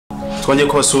twongeye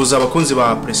kubasuhuza abakunzi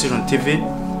ba Precision TV.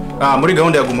 Muri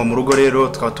gahunda ya guma mu rugo rero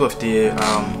tukaba tubafitiye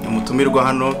umutumirwa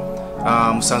hano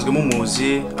musanzwe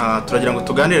mumuzi, turagira ngo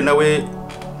tuganire nawe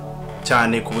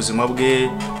cyane ku buzima bwe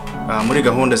muri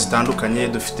gahunda zitandukanye.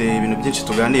 Dufite ibintu byinshi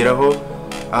tuganiraho,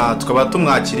 tukaba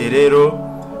tumwakiriye rero.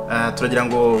 Turagira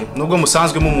ngo nubwo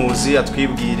musanzwe mumuzi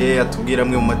atwibwire, atubwira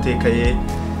amwe mu mateka ye,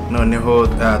 noneho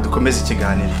dukomeze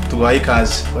ikiganiro. Tuguhaye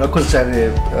ikaze. Urakoze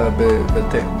cyane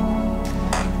Bahati.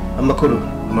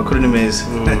 Amakuru ni meza.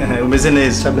 Umeze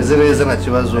neza? Ameze neza nta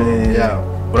kibazo.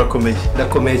 Urakomeye?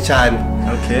 Ndakomeye cyane.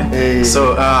 Okay.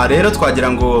 So rero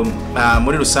twagira ngo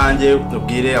muri rusange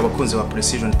ubwire abakunzi ba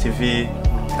Precision TV,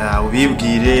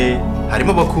 ubibwire.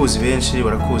 Harimo abakuzi benshi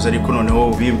barakuza, ariko noneho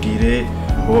ubibwire,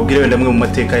 ubabwire wenda amwe mu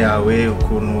mateka yawe,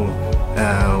 ukuntu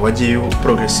wagiye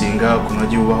progressinga, ukuntu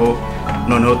wagiye ubaho,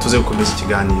 noneho tuze gukomeza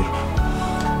ikiganiro.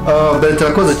 Bahati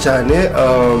urakoze cyane.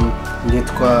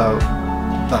 Nitwa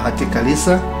Bahati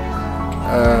Kalisa.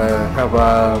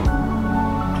 Nkaba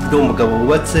ndi umugabo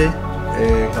wubatse,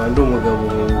 nkaba ndi umugabo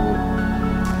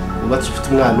wubatse ufite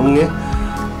umwana umwe,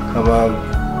 nkaba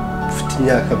ufite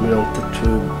imyaka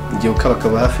 30, ngiye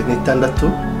ukaba hafi n'6.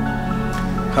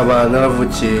 nkaba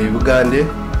naravukiye Bugande,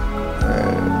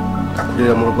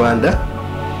 ngakurira mu Rwanda.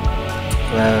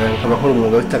 Nkaba nkora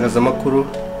umwuga w'itangazamakuru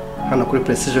hano kuri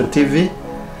Precision TV.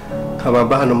 nkaba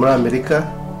mba hano muri Amerika.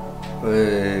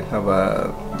 Nkaba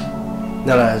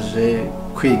naraje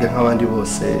kwiga nk'abandi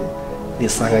bose,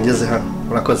 nisanga ngeze hano.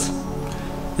 Urakoze.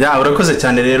 Urakoze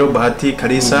cyane rero Bahati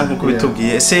Kalisa, nkuko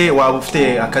bitubwiye. Ese waba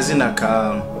ufite akazina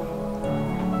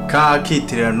ka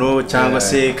kitirano cyangwa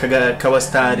se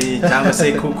k'abastari cyangwa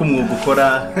se k'umwuga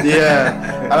ukora?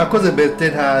 Arakoze Bahati,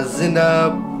 nta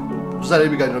zina uzareba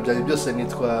ibiganiro byanjye byose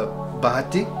nitwa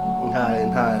Bahati.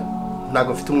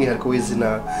 Ntago mfite umwihariko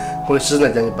w'izina, nkoresha izina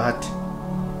ryanjye Bahati.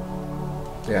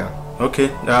 Okay.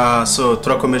 So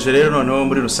turakomeje rero noneho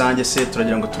muri rusange se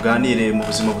turagira ngo tuganire mu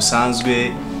buzima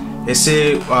busanzwe.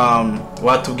 Ese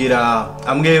watubwira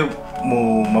amwe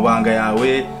mu mabanga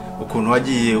yawe, ukuntu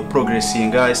wagiye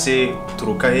uprogressinga? Ese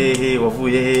turuka hehe,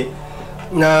 wavuye he?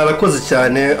 Narakoze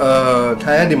cyane.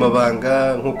 Nta yandi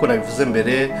mabanga nkuko nabivuze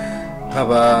mbere.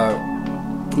 Nkaba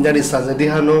ndarisanze ndi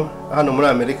hano muri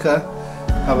Amerika.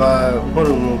 Nkaba nkora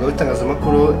umwuga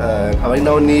w'itangazamakuru, nkaba ari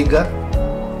naho niga.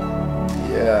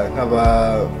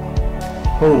 Nkaba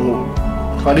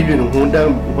ari ibintu nkunda,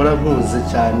 nkora nkuze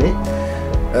cyane.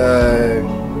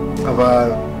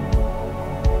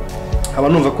 nkaba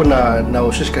numva ko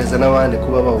nawushishikariza n'abandi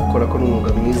kuba bawukora, ko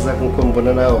n'umwuga mwiza nkuko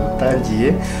mbona nawe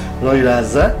utangiye no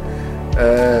iraza.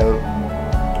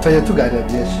 Tujya tuganira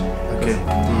byinshi. Okay.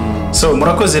 So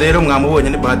murakoze rero, mwamubonye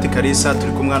ni Bahati Kalisa,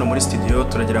 turi kumwe hano muri studio.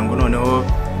 Turagira ngo noneho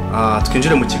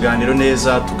twinjire mu kiganiro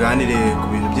neza, tuganire ku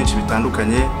bintu byinshi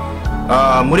bitandukanye.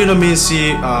 Muri no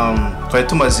minsi twari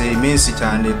tumaze iminsi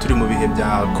cyane turi mu bihe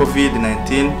bya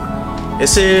COVID-19.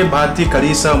 Ese Bahati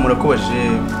Kalisa,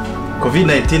 murakobaje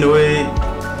COVID-19 we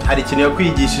hari ikintu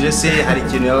yakwigishije se? Hari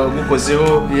ikintu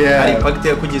yagukozeho? Hari impact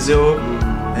yakugizeho?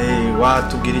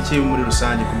 Watubwira iki muri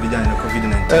rusange ku bijyanye na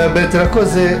COVID-19? Bahati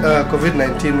urakoze.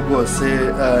 COVID-19 rwose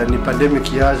ni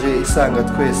pandemic yaje isanga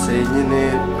twese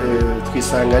nyine,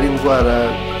 twisanga ari indwara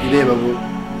ireba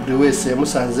buri wese,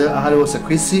 yamusanze ahari hose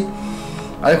ku isi.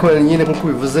 Ariko nyine nkuko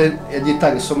bivuze, yagiye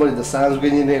itanga isomo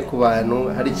ridasanzwe nyine ku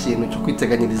bantu. Hari ikintu cyo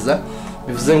kwiteganyiriza,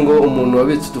 bivuze ngo umuntu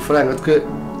wabitse udufaranga twe,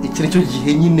 iki nicyo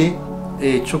gihe nyine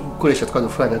cyo gukoresha twa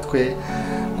dufaranga twe,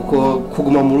 kuko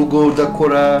kuguma mu rugo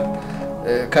udakora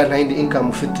kandi nta yindi income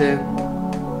ufite,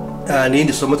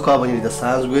 n'indi somo twabonye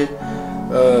ridasanzwe.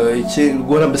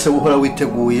 Guhora mbese guhora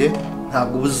witeguye,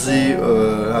 ntabwo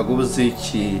ubuzi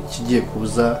kigiye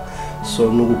kuza.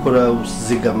 So no gukora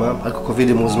uzigama. Ariko COVID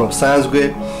mu buzima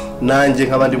busanzwe, nanjye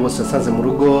nk'abandi bose nasanze mu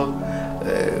rugo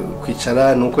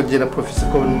kwicara. Nuko gera professor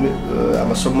ko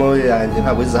amasomo yanjye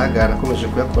ntabwo izahagara, akomeje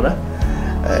kuyakora,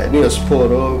 niyo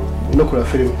siporo no kura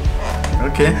film.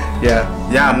 Okay.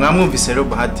 Mwamwumvise rero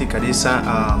Bahati Kalisa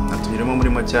atubiremo muri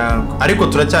macya, ariko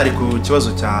turacyari ku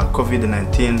kibazo cya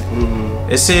COVID-19.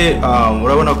 Ese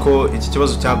urabona ko iki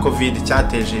kibazo cya COVID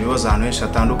cyateje ibibazo ahantu henshi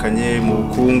hatandukanye, mu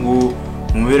bukungu,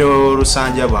 mu mibereho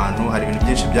rusange y'abantu. Hari ibintu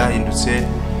byinshi byahindutse,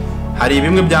 hari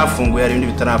bimwe byafunguye, hari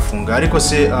ibindi bitarafunga. Ariko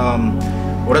se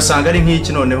urasanga ari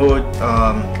nk'iki noneho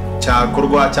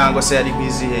cyakorwa, cyangwa se ari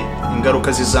nk'izihe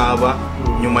ingaruka zizaba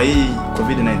nyuma y'iyi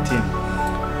COVID-19?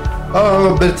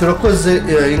 Bahati urakoze.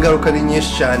 Ingaruka ni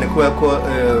nyinshi cyane, kubera ko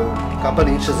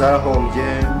kampani nyinshi zarahombye,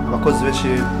 abakozi benshi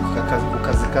ku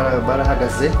kazi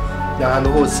barahagaze. Ahantu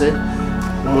hose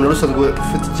umuntu rusanzwe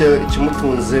ufite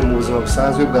ikimutunze mu buzima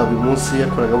busanzwe bwa buri munsi,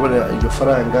 yakoraga abona iryo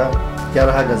faranga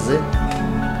yarahagaze.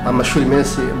 Amashuri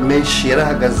menshi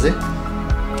yarahagaze.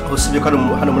 usibye ko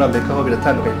hano muri Amerika ho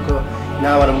biratandukanye kuko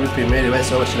n'abana muri primaire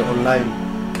bahise babashira online.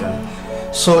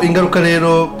 So ingaruka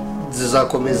rero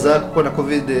zizakomeza kuko na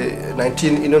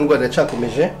COVID-19 ino ndwara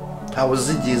yacakomeje ntawe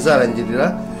zigiye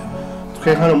zarangirira.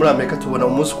 Twe hano muri Amerika tubona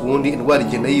umunsi ku wundi indwara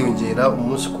igenda yiyongera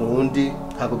umunsi ku wundi,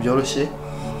 ntabwo byoroshye,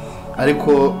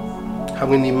 ariko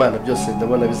hamwe n'Imana byose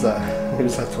ndabona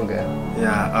bizatungana.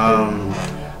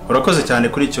 Urakoze cyane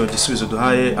kuri icyo gisubizo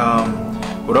duhaye.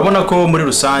 Urabona ko muri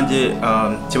rusange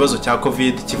ikibazo cya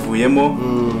COVID kivuyemo.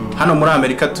 Hano muri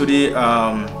Amerika turi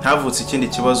havutse ikindi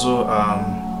kibazo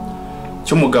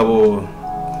cy'umugabo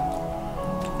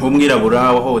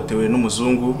w'umwirabura wahohotewe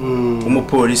n'umuzungu,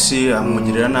 umupolisi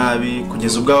amugirira nabi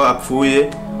kugeza ubwo apfuye,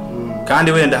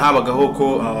 kandi wenda habagaho ko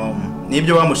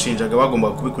n'ibyo bamushinjaga bagomba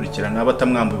kubikurikirana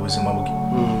batamwambuye ubuzima bwe.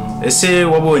 Ese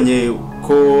wabonye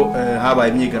ko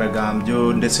habaye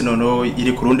imyigaragambyo ndetse noneho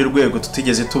iri ku rundi rwego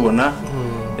tutigeze tubona?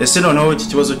 Ese noneho iki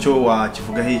kibazo cyo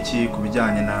wakivugaho iki ku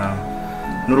bijyanye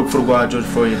n'urupfu rwa George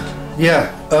Floyd?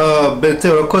 Bete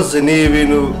urakoze, ni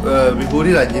ibintu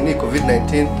bihuriranye ni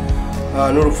COVID-19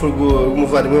 n'urupfu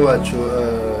rw'umuvandimwe wacu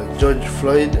George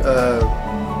Floyd.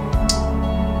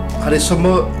 hari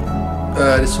isomo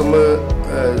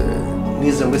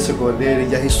nize muri secondaire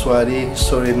rya history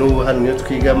n'ubu hano niyo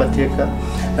twiga amateka.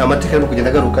 Amateka no kugenda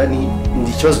agaruka ni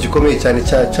ikibazo gikomeye cyane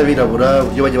cy'abirabura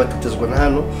uburyo bajya batotezwa na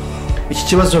hano. Iki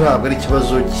kibazo ntabwo ari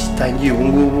ikibazo gitangiye ubu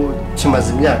ngubu,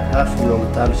 kimaze imyaka hafi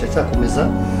 50 cyakomeza,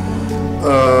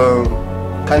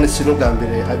 kandi si n'ubwa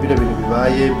mbere bino bintu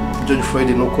bibaye. George Floyd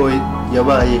nuko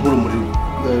yabaye nk'urumuri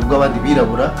rw'abandi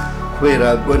birabura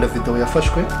kubera wenda video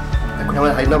yafashwe, ariko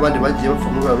hari n'abandi bagiye bapfa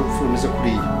muri rupfu rumeze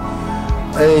kuriya.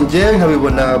 Ngewe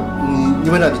nkabibona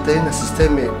niba nabitaye na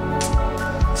system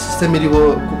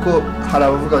iriho, kuko hari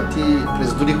abavuga ati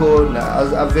president uriho na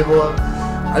aveho,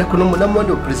 ariko no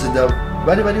muri president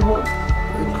bariho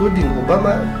including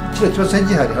Obama, kino kibazo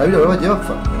cyagihari hari abirabura bagiye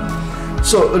bapfa.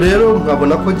 So rero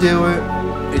nkabona ko jewe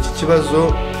iki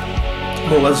kibazo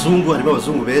mu bazungu harimo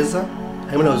abazungu beza,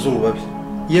 harimo n'abazungu babi,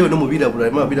 yewe no mu birabura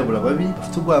harimo abirabura babi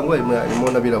bafite ubwango,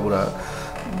 harimo n'abirabura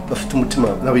bafite umutima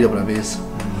n'abirabura beza.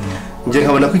 Nje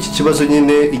nkabona ko iki kibazo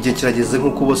nyine igihe kirageze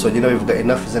nk'uko bose bagenda bivuga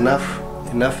enough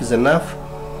is enough.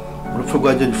 Urupfu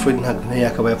rwa George Floyd ntabwo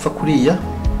yakabaye apfa kuriya,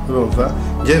 urumva.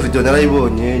 Nje video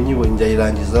narayibonye nyibonye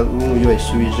ndayirangiza n'uyu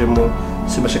yayisubijemo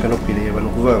simashaka no kwireba, no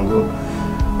kuvuga ngo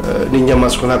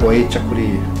n'inyamaswa ntabwo wayica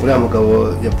kuriya. Uriya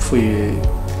mugabo yapfuye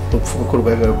urupfu kuko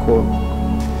rwagaragara ko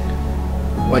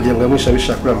wagira ngo amwisha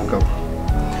bishaka uriya mugabo,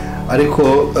 ariko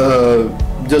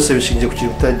byose bishingiye ku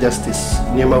kintu cya justice.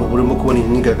 Niyo mpamvu urimo kubona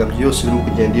imyigaragambyo yose irimo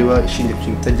kugenda iba ishingiye ku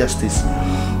kintu cya justice.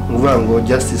 Nguvuga ngo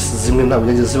justice zimwe ntabwo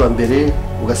zigeze ziba mbere,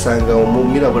 ugasanga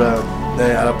umwirabura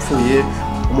arapfuye,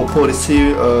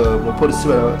 umupolisi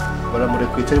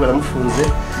baramurekuye cyangwa baramufunze,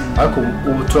 ariko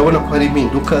ubu turabona ko hari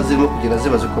impinduka zirimo kugenda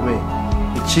ziba zikomeye.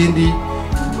 Ikindi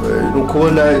ni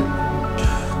ukubona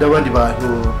n'abandi bantu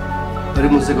bari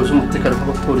mu nzego z'umutekano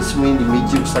nk'abapolisi mu yindi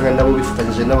mijyi usanga nabo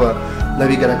bifatanyije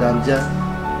n'abigaragambya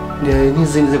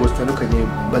n'izindi nzego zitandukanye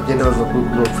bagenda bava ku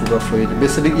rupfu rwa Floyd.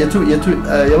 Mbese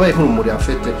yabaye nk'urumuri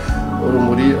afite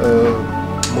urumuri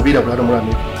mu birabura no muri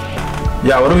Amerika.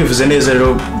 Wari ubivuze neza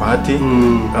rero Bahati,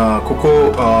 kuko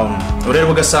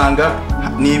ureba ugasanga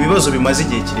ni ibibazo bimaze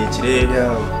igihe kirekire,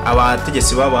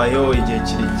 abategetsi babayeho igihe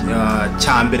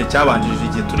cya mbere cyabanjirije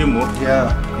igihe turimo,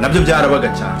 nabyo byarabaga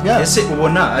cyane. Ese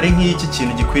ubona ari nk'iki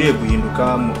kintu gikwiriye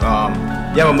guhinduka,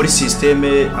 yaba muri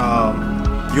systeme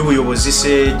y'ubuyobozi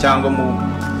se cyangwa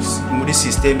muri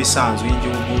systeme isanzwe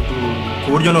y'igihugu,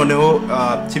 ku buryo noneho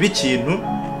kiba ikintu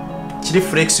kiri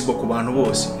flexible ku bantu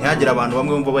bose, ntihagire abantu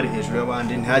bamwe bumva bari hejuru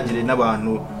y'abandi, ntihagire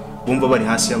n'abantu bumva bari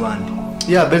hasi y'abandi.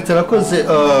 Bertrand arakoze.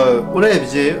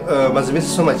 Urebye maze iminsi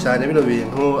isoma cyane bino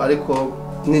bintu, ariko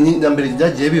na mbere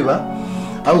byagiye biba,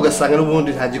 aho ugasanga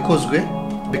n'ubundi nta gikozwe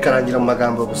bikarangira mu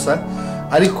magambo gusa,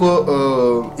 ariko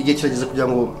igihe kirageze kugira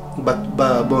ngo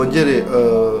bongere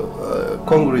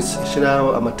Congress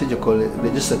ishyiraho amategeko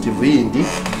legislative yindi,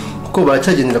 kuko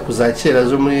baracyagendera kuzakera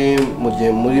zo muri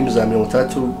za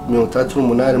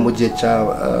 1968 mu gihe cya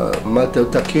Martin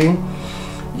Luther King.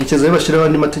 Igikeze bashyiraho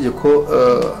andi mategeko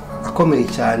akomeye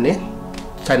cyane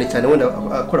wenda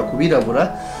akora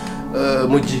kubirabura,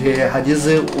 mu gihe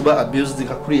hageze uba abused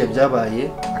nka kuriya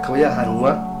byabaye akaba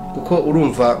yahanwa, kuko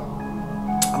urumva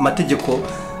amategeko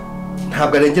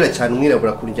ntabwo arengera cyane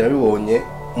umwirabura kurengera bibonye.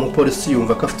 Umupolisi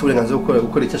yumva ko afite uburenganzira bwo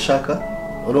gukora icyo ashaka,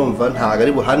 urumva ntabwo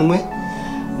ari buhanwe.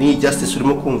 ni justice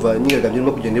urimo kumva nyigagamye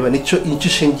urimo kugenda niba nicyo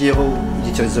ishingiyeho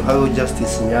igikerezo haho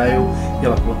justice nyayo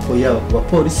yaba ku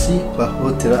bapolisi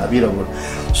bahotera abirabura.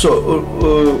 So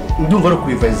ndumva ari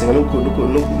kubivayizinga no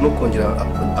kongera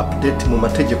update mu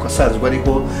mategeko asanzwe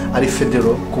ariho ari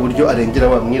federal ku buryo arengera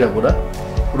wa mwirabura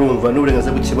urumva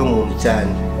n'uburenganzira bw'ikiremwa muntu cyane,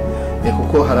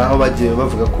 kuko hari aho bagiye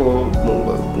bavuga ko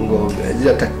ngo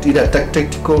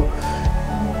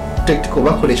tactical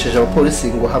bakoresheje abapolisi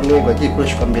ngo hamwe bagiye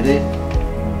gukoreshwa mbere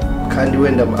kandi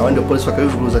wenda abandi bapolisi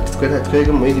bakabivuguruza ati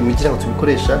twebwe mu yindi migi ntabwo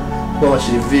tubikoresha kuba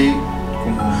bashyira ivi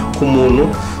ku muntu.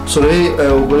 So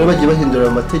ubwo rero bagiye bahindura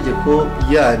amategeko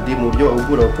yandi mu buryo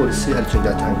bahugura abapolisi hari icyo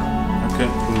byatanga.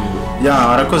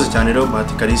 Arakoze cyane rero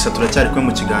Bahati Kalisa, turacyari kumwe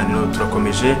mu kiganiro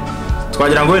turakomeje.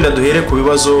 Twagira ngo wenda duhere ku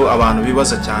bibazo abantu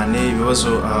bibaza cyane, ibibazo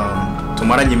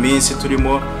tumaranye iminsi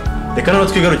turimo. Reka none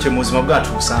twigaruke mu buzima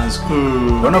bwacu busanzwe.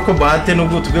 Urabona ko Bahati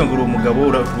nubwo tubwiye ngo uri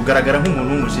umugabo ugaragara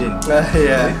nk'umuntu w'umujene.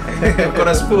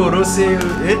 Ukora siporo se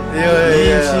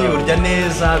nyinshi, urya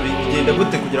neza, bigenda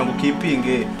gute kugira ngo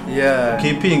ukipinge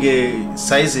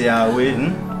size yawe?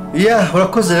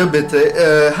 Urakoze rero Bete.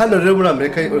 Hano rero muri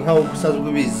Amerika nkaho usanzwe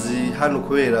ubizi hano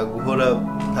kubera guhora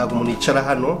ntabwo umuntu yicara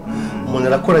hano, umuntu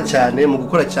arakora cyane, mu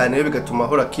gukora cyane bigatuma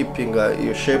ahora keepinga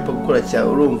iyo shape, gukora cyane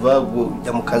urumva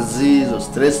kujya mu kazi, zo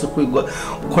stress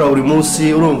gukora buri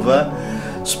munsi urumva.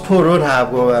 Siporo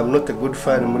ntabwo I'm not a good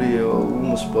fan muri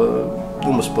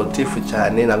umusportif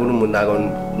cyane,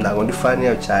 ntabwo ndi fan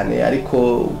yayo cyane,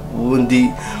 ariko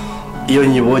ubundi iyo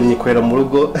nyibonye ikorera mu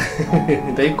rugo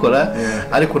ndayikora,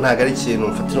 ariko ntabwo ari ikintu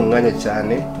mfatira umwanya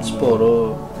cyane.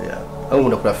 Siporo aho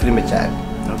umuntu akora filime cyane.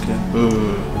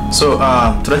 So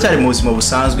turacyari mu buzima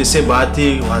busanzwe. Se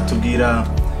Bahati, watubwira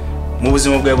mu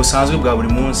buzima bwawe busanzwe bwa buri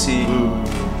munsi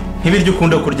nk'ibiryo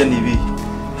ukunda kurya ni ibi?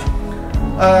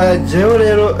 Jewe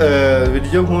rero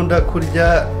ibiryo nkunda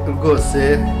kurya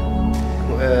rwose,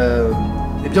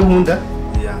 ibyo nkunda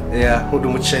nkunda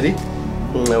umuceri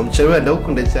wenda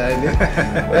ukunda cyane.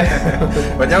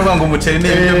 Bajya bavuga ngo umuceri ni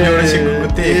ibiryo byoroshye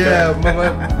guteka.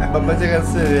 Mama ajya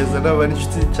aserereza n'aba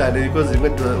n'inshuti cyane rikoze rimwe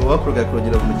wakoraga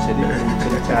kurongera umuceri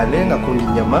cyane. Ngakunda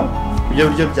inyama, ibyo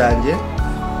biryo byanjye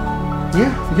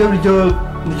ibyo biryo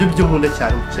nkunda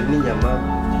cyane, umuceri n'inyama.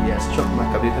 Stroke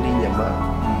kabiri hari inyama.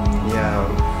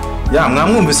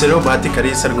 Mwamwumvise rero Bahati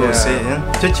Kalisa rwose,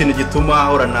 icyo kintu gituma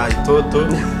ahorana itoto.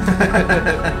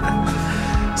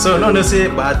 So none se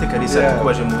Bahati Kalisa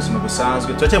tukubaje mu buzima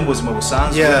busanzwe, turacyari mu buzima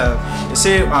busanzwe.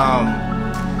 Ese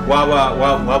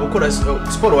waba ukora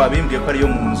siporo? Wabimbwiye ko ariyo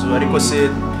mu nzu, ariko se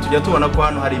tujya tubona ko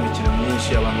hano hari imikino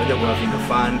myinshi, abantu bajya guhavinga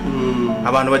fan,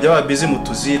 abantu bajya baba busy mu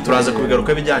tuzi, turaza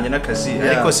kubigaruka bijyanye n'akazi.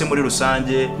 Ariko se muri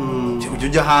rusange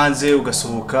ujya hanze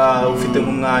ugasohoka ufite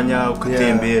nk'umwanya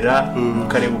ukatembera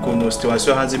ukareba ukuntu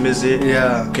situation hanze imeze,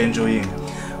 ukenjoyinga?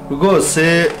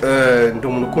 Rwose ndi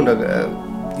umuntu ukunda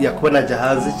yakuba najya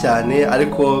hanze cyane,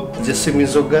 ariko je sinywa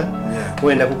inzoga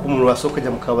wenda kuko umuntu wasohoka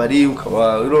ajya mu kabari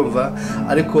ukaba urumva,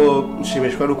 ariko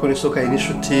nshimishwa nuko nisohoka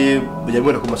n'inshuti bujya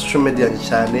mwenda ku social media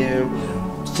cyane,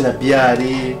 kina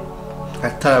biyari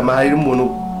atarama, hari umuntu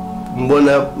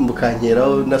mbona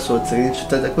mukankeraho nasohotse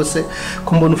n'inshuti, ariko se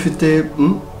ko mbona ufite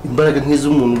imbaraga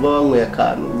nk'iz'umuntu uba wanyweye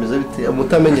akantu bimeze bite,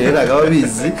 mutamenyereye ntabwo aba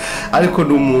abizi, ariko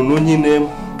ni umuntu nyine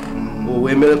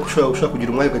wemera ko ushobora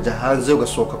kugira umwanya ukajya hanze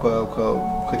ugasohoka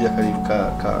ukagira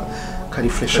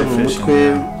karifresha mu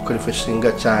mutwe,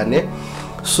 ukarifreshinga cyane.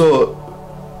 So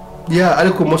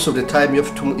ariko most of the time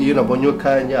iyo nabonye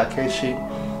akanya akenshi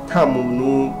nta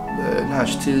muntu nta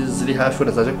nshuti ziri hafi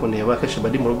wenda zaje kundeba, akenshi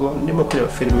bari mu rugo ndimo kureba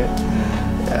filime,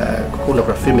 kuko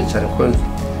ndakora filime cyane kuko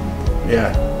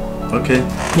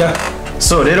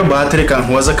So rero Bahati, reka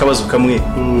nkubaza akabazo kamwe.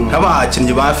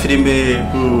 Nk'abakinnyi ba filime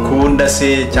ukunda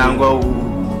se cyangwa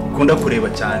ukunda kureba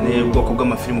cyane, ubwoko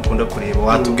bw'amafilime ukunda kureba,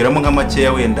 watubwiramo nka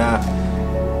makeya wenda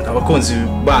abakunzi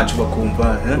bacu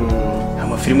bakumva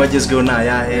amafilime agezweho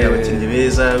n'ayahe, abakinnyi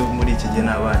beza muri iki gihe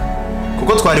n'abana?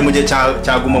 Kuko twari mu gihe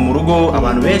cyaguma mu rugo,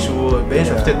 abantu benshi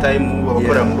bafite time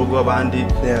bakorera mu rugo, abandi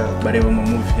bareba mu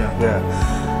movie.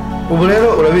 Ubu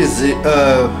rero urabizi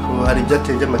hari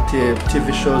ibyateye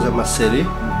TV shows, amaseri,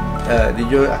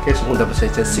 niyo akenshi nkunda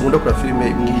gushaka, sinkunda kureba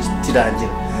filime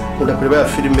irangira, nkunda kureba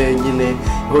filime nyine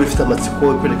iho ifite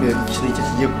amatsiko ikwereka ikintu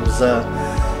kigiye kuza.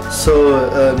 So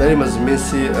nari maze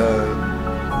iminsi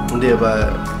ndeba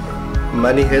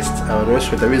Money Heist, abantu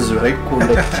benshi batabizi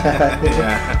barayikunda cyane.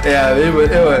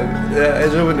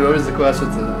 Ejo bundi babizi ko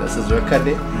hasozwe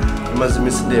 4, maze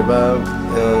iminsi ndeba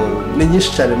ni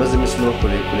nyinshi cyane, maze iminsi no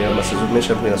kureba amasezo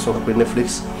menshi amwe asohoka kuri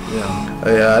Netflix.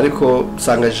 Ariko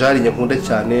sanga jari nkunda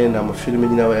cyane na amafilime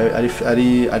nyine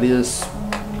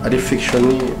ari fiction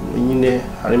nyine,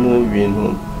 harimo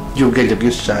ibintu by'ubwenge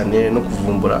bwinshi cyane no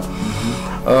kuvumbura.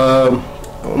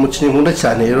 Umukinnyi nkunda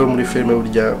cyane rero muri filime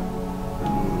burya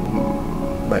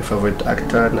my favorite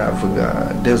actor navuga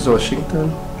Denzel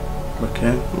Washington.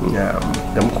 Okay.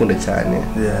 Ndamukunda cyane.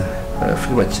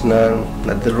 Filime akina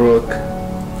na The Rock.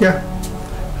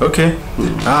 Okay.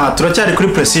 Turacyari kuri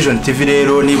Precision TV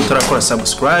rero, niba utarakora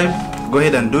subscribe, go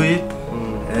ahead and do it.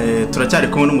 Turacyari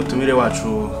kumwe n'umutumire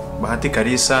wacu Bahati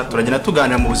Kalisa, turagenda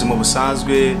tuganira mu buzima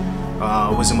busanzwe,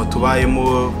 ubuzima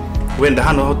tubayemo, wenda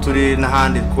hano aho turi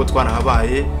n'ahandi kuko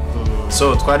twanahabaye.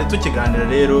 So twari tukiganira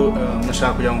rero,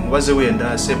 nashaka kugira ngo mubaze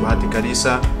wenda se Bahati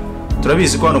Kalisa,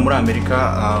 turabizi ko hano muri Amerika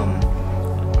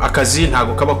akazi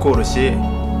ntago kaba koroshye,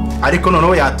 ariko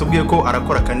noneho yatubwiye ko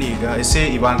arakora kaniga. Ese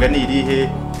ibanga ni irihe,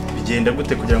 bigenda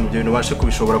gute kugira ngo ibyo bintu bashe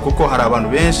kubishobora? Kuko hari abantu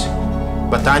benshi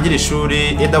batangira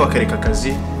ishuri eda bakareka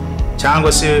akazi,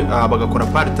 cyangwa se bagakora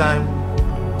part time,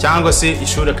 cyangwa se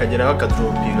ishuri akagera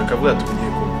bakadropinga akavuga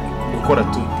tugiye gukora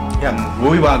tu.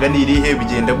 Wowe ibanga ni irihe,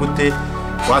 bigenda gute,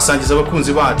 wasangiza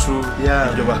abakunzi bacu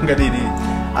iryo banga ni irihe?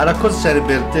 Arakoze cyane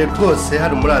Bertin rwose.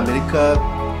 Hano muri Amerika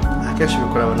akenshi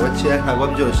bikora abantu bakeya, ntabwo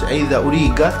byoroshye, either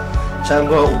uriga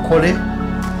cyangwa ukore.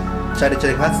 cyane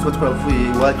cyane nkatsi tuba twaravuye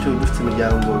iwacu dufite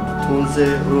imiryango dutunze,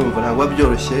 urumva ntabwo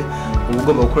byoroshye. Uba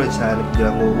ugomba gukora cyane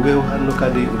kugira ngo ubeho hano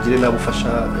kandi ugire n'abufasha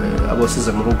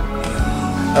abosize mu rugo.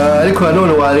 Ariko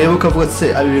nanone wareba ukavuga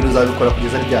se abi bintu uzabikora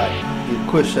kugeza ryari,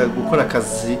 gukoresha gukora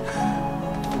akazi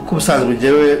kuko ubusanzwe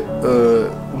jewe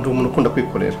ndi umuntu ukunda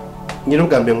kwikorera. Nyine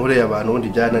ubwa mbere nkoreye abantu ubundi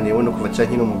byananiye no kuva cyane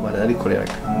nkino mu Rwanda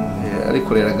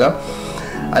arikoreraga.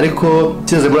 Ariko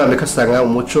kize muri Amerika usanga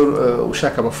umuco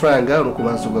ushaka amafaranga no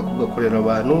kubanza ugakorera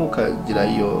abantu ukagira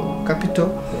iyo capital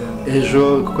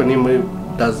ejo, kuko ni muri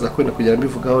daza kwenda kugira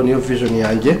mbivugaho niyo vision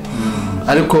yanjye.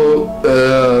 Ariko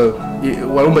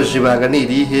warumbaje ibanga ni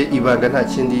irihe? Ibanga nta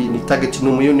kindi, ni target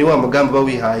ni wa mugambi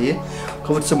bawihaye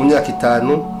kavutse mu myaka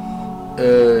 5.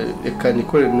 Reka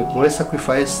nikore nkore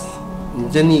sacrifice,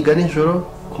 nje niga nijoro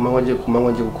kumanywa ngiye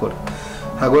gukora.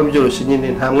 Ntabwo byoroshye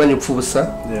nyine, nta mwanya upfa ubusa.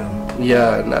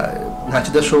 Nta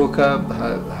kidashoboka,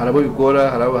 harabo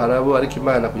bigora, harabo ariko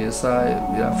Imana kugeza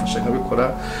birafasha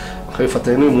nkabikora,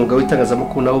 nkabifatanya n'umwuga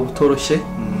w'itangazamakuru nawo butoroshye.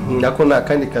 Nako nta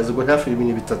kandi kazi ngo hafi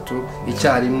ibintu bitatu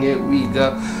icyarimwe,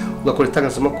 wiga ugakora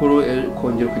itangazamakuru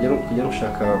kongera kujya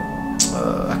gushaka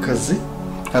akazi.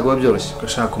 Ntabwo byoroshye,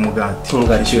 ugashaka umugati,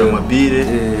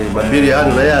 amabire ya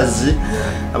hano urayazi.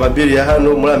 Amabire ya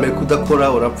hano muri Amerika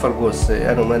udakora urapfa rwose.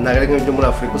 Hano ntabwo ari nk'ibyo muri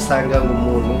Afurika usanga ngo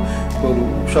umuntu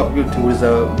ushobora kubwira uti nguriza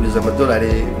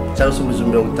amadolari cyangwa se nguriza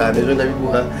 50 ejo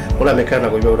ndabiguha. Muri Amerika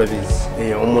ntabwo biba urabizi.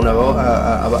 Umuntu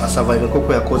aba asavaye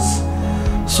koko yakoze.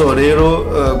 So rero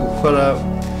gukora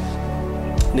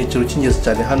ni ikintu cy'ingenzi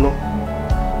cyane hano,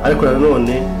 ariko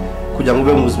nanone kugira ngo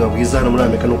ube mu buzima bwiza hano muri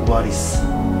Amerika no kuba harisi.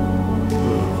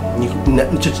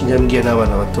 Nicyo kinyambwiye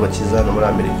n'abana bato bakiza hano muri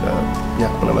Amerika,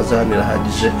 nyakubona amazahano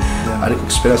irahagije. Ariko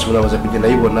experience ubu namaze kugenda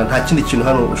yibona, nta kindi kintu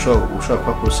hano ushobora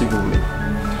kuba kurusibya ubumenyi.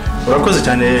 Urakoze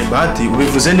cyane Bahati,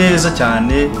 ubivuze neza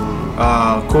cyane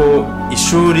ko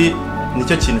ishuri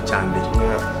nicyo kintu cya mbere.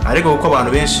 Ariko kuko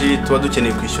abantu benshi tuba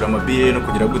dukeneye kwishyura amabire no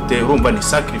kugira gute, urumva ni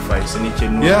sacrifice, ni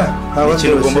ikintu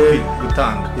ugomba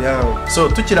gutanga. So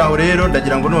tukiraho rero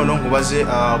ndagira ngo none nkubaze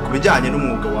ku bijyanye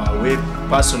n'umwuga wawe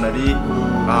personally,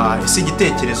 ese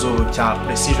igitekerezo cya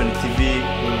Precision TV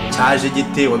cyaje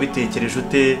gite, wabitekereje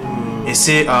ute?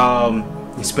 Ese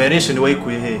inspiration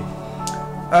wayikuye he?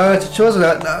 Iki kibazo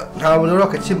ntabwo rero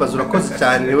akakimbaza. Urakoze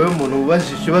cyane, niwe muntu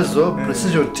ubajije ikibazo.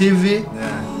 Precision TV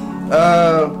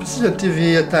Precision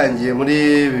TV yatangiye muri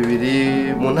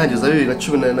mu ntangiriro za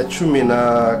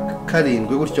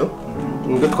 2017 gutyo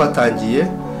nibwo twatangiye.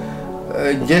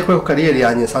 Ngiye ko kariyeri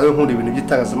yanjye nsanzwe nkunda ibintu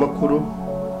by'itangazamakuru,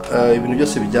 ibintu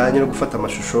byose bijyanye no gufata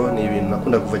amashusho, ni ibintu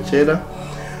nakunda kuva kera.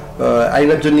 Ari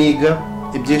nabyo niga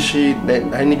ibyinshi,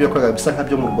 hari n'ibyo kwaga bisa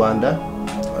nkabyo mu Rwanda,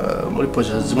 muri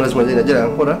project zimwe nagera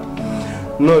nkora.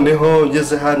 Noneho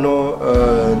ngeze hano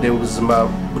ndeba ubuzima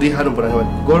buri hano mbona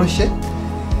bworoshye.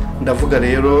 Ndavuga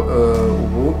rero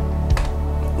ubu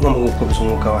ngomba gukomeza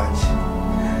umwuga wanjye.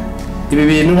 Ibi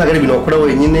bintu ntabwo ari ibintu wakora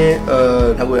wenyine,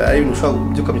 ntabwo ari ibintu ushobora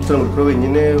kubyuka mu gitondo ukora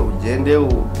wenyine, ugende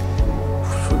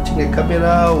shooting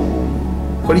kamera,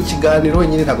 ukora ikiganiro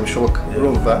wenyine, ntabwo bishoboka.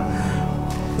 Urumva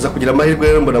uza kugira amahirwe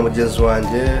rero mbona mugenzi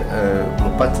wanjye, mu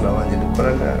partner wanjye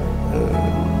dukorana,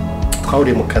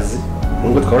 twahuriye mu kazi.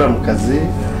 Ubwo twahurira mu kazi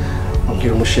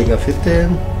mubwira umushinga afite,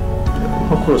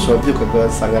 nko kurusha wabyukaga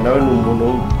asanga nawe ni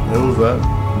umuntu urumva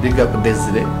big up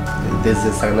Desire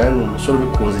asanga nawe ni umusore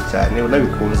ubikunze cyane,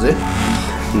 unabikunze.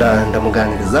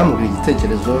 Ndamuganiriza mubwira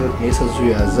igitekerezo, ntiyese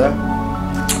azuyaza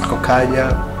ako kanya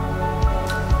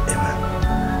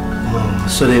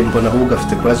sore mbona ahubwo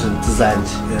afite courage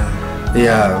zanjye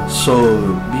so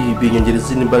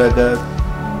binyongereza imbaraga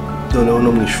noneho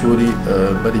no mu ishuri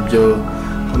bari byo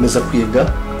nkomeza kwiga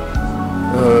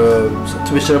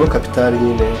tubishyiramo kapitali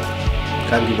nyine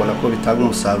kandi ubona ko bitanga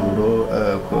umusaruro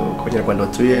ku banyarwanda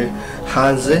batuye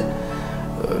hanze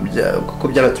kuko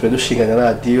byaratumye dushingana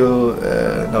radiyo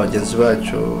na bagenzi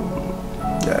bacu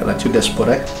radiyo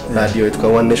diaspora radiyo yitwa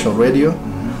One Nation Radio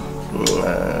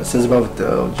sinzi impamvu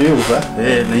ujyumva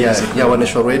ya One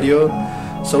Nation Radio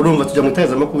so urumva tujya mu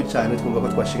itangazamakuru cyane twumva ko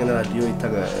twashingana radiyo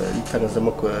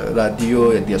itangazamakuru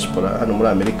radiyo ya diaspora hano muri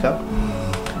Amerika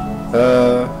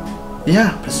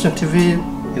Precision TV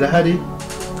irahari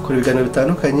dukora ibiganiro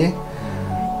bitandukanye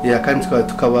kandi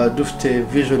tukaba dufite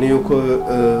vision yuko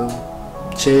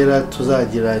kera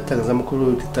tuzagira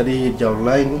itangazamakuru ritari rya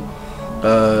online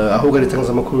ahubwo ari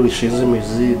itangazamakuru rishinze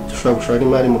imizi dushobora gushora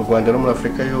n'imari mu Rwanda no muri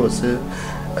Afurika yose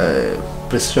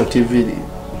Precision TV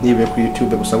nibe ku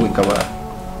YouTube gusa wikaba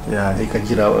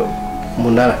ikagira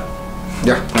umunara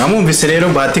mwamwumvise rero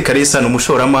Bahati Kalisa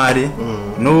n'umushoramari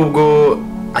nubwo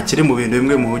akiri mu bintu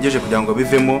bimwe muhugeje kugira ngo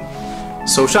bivemo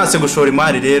so ushatse gushora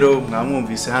imari rero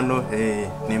mwamwumvise hano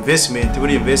ni investment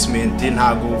buri investment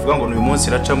ntago uvuga ngo uyu munsi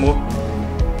iracamo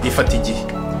ifata igihe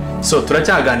so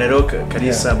turacyaganira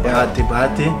Kalisa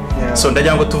Bahati so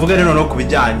ndagira ngo tuvuge rero no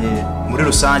kubijyanye muri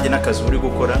rusange n'akazi uri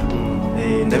gukora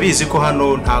ndabizi ko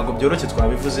hano ntago byoroshye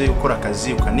twabivuze gukora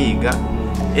akazi ukaniga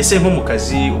ese nko mu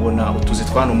kazi ubona utuzi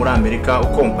twano muri Amerika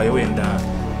ukompaye wenda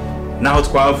naho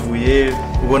twavuye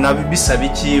ubona bisaba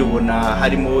iki ubona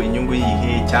harimo inyungu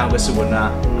yihe cyangwa se ubona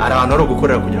ari abantu bari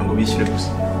gukorera kugira ngo bishyure gusa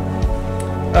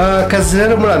akazi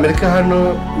rero muri Amerika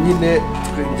hano nyine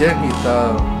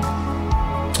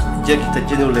ngiye nkita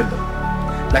general labor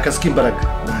n'akazi k'imbaraga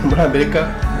muri Amerika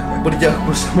burya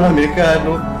gusa muri Amerika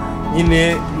hano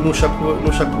nyine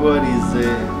nushaka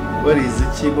warize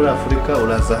iki muri Afurika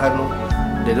uraza hano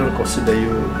rero consider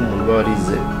you umuntu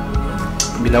warize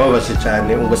binababaje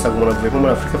cyane ugasanga umuntu avuye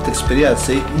muri Afurika afite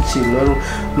experience y'ikintu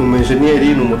ni umu-engineer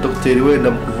ni umudokiteri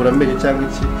wenda mu kuvura amenyo cyangwa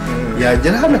iki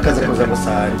yagera hano akaza koza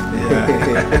amasahani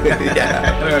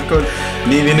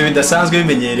ni ibintu bidasanzwe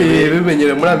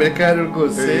bimenyerewe muri Amerika hano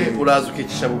rwose uraza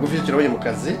ukicisha bugufi kirabonye mu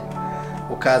kazi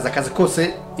ukaza akazi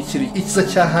kose ikiza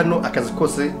cya hano akazi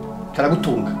kose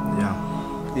karagutunga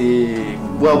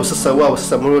waba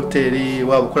usasa muri hoteli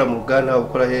waba ukora mu ruganda waba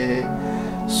ukora hehe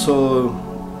so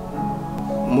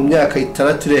mu myaka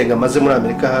 6 irenga maze muri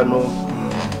Amerika hano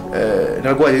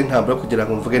narwaye intambara kugira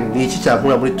ngo mvuge ni iki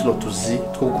cyankura muri tuno tuzi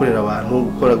two gukorera abantu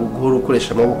guhora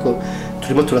ukoresha amaboko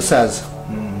turimo turasaza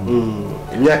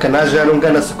imyaka naje hano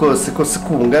ngana siko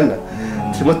sikungana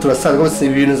turimo turasaza rwose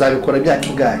ibintu zabikora imyaka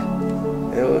ingahe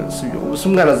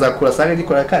umwana azakura asanga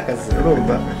gikora kakazi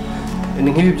urumva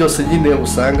ni nk'ibi byose nyine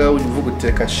usanga uvuga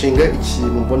uteka nshinga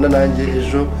ikintu mbona nanjye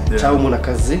ejo cyangwa umuntu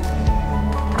akazi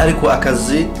ariko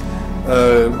akazi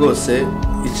rwose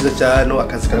ikiza cya hano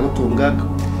akazi karagutunga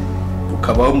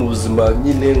ukabaho mu buzima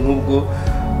nyine nk'ubwo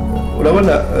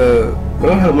urabona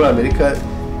muri Amerika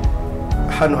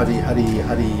hano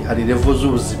hari level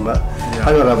z'ubuzima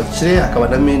hano hari abakire hakaba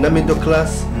na middle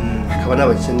class hakaba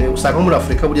n'abakene usanga muri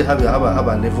Afurika burya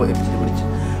haba level ebyiri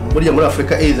burya muri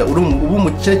Afurika either ubu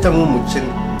umukene cyangwa umukene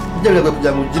bijya biraga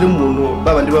kugira ngo ugire umuntu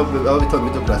babandi baba bita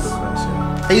middle class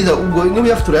either ubwo niba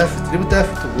yafite urayafite niba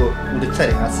utayafite ubwo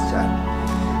ndacyari hasi cyane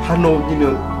hano nyine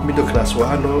middle class wa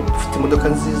hano ufite imodoka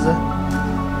nziza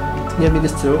ya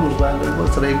minisitiri wo mu Rwanda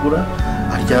rwose arayigura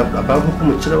arya abantu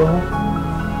k'umukire abaho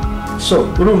so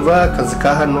urumva akazi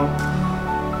ka hano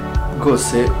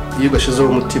rwose iyo ugashizeho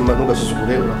umutima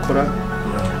ntugasuzugure urakora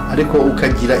ariko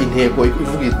ukagira intego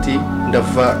ivuga iti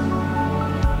ndava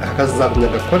akazi nzagumya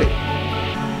gakore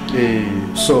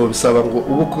so bisaba ngo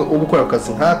ubukora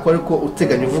akazi nkako ariko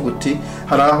uteganya uvuga uti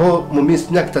hari aho mu minsi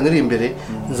imyaka 5 iri imbere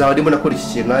nzaba ndimo nakora iki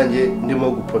kintu nanjye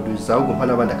ndimo guproduce ahubwo mpa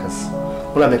n'abandi akazi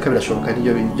muri Amerika birashoboka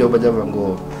n'ibyo bajya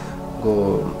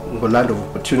ngo land of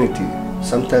opportunity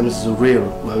sometimes real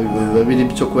babiri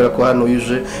byo kubera ko hano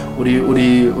yuje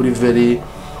uri very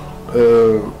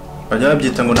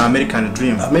babyita ngo na American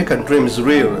dream is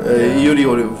real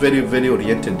you're very very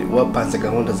oriented wapanze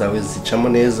gahunda zawe zicamo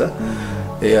neza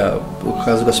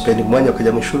ukaza ugaspend umwanya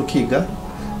ukajya mu ishuri ukiga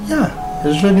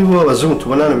ejo nibo abazungu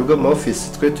tubonana bigo mu office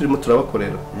twe turimo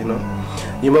turabakorera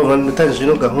niba natangije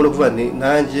no gahunda kuva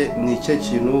nanjye ni icyo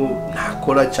kintu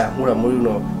nakora cyankura muri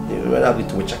no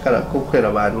nabita ubucakara ko kwera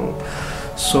abantu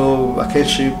so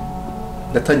akenshi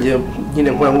natangiye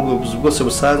nyine nkora mu bwose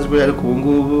busanzwe ariko ubu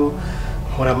ngubu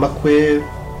nkora makwe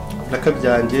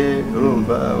nakabyange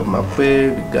urumva makwe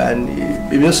bigani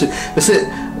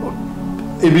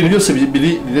ibintu byose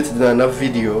biri related na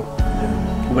video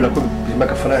ubona ko harimo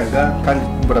agafaranga kandi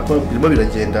birimo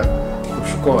biragenda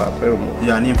kurusha uko wakorera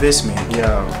umuntu ni investment.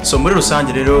 So muri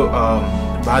rusange rero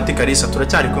Bahati Kalisa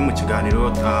turacyari kumwe mu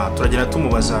kiganiro turagenda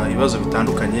tumubaza ibibazo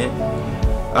bitandukanye.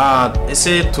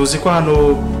 Ese tuzi ko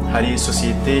hano hari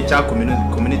societe cyangwa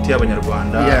community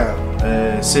y'abanyarwanda.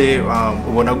 Se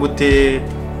ubona gute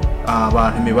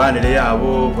abantu imibanire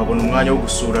yabo, babona umwanya wo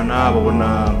gusurana,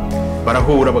 babona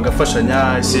barahura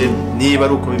bagafashanya, ese niba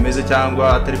ari uko bimeze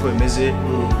cyangwa atari ko bimeze,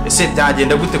 ese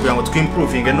byagenda gute kugira ngo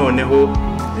twimprovinge noneho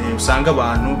usanga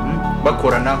abantu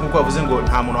bakorana nkuko bavuze ngo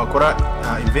nta muntu wakora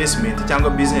investment cyangwa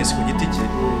business ku giti cye.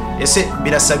 Ese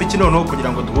birasaba iki noneho kugira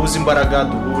ngo duhuze imbaraga,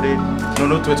 duhure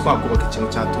noneho tube twakubaka ikintu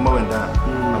cyatuma wenda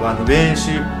abantu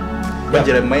benshi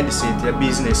bagira mindset ya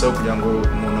business aho kugira ngo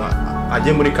umuntu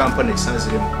ajye muri company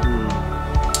isanziremo.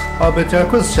 Albert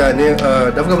yakoze cyane,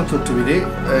 ndavuga mu tuntu tubiri,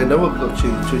 ndavuga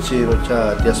icyo kintu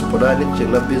cya diaspora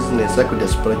n'ikintu na business ariko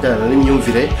diaspora cyane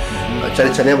n'imyumvire cyane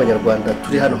cyane y'abanyarwanda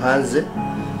turi hano hanze.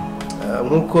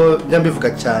 Nkuko byambivuga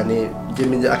cyane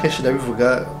akenshi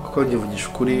ndabivuga kuko ngivugisha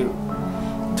ukuri,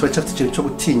 turacyafite ikintu cyo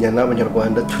gutinyana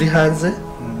abanyarwanda turi hanze.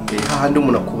 Hahandi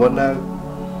umuntu akubona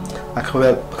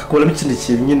akakubonamo ikindi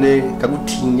kintu nyine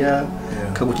akagutinya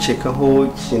akagucekaho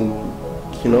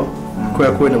ikintu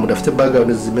kubera ko wenda umuntu afite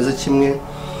background zimeze kimwe,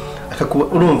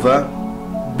 urumva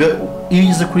iyo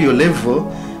ugeze kuri iyo level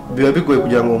biba bigoye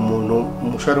kugira ngo umuntu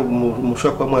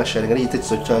mushobora kuba mwasharinga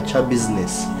n'igitekerezo cya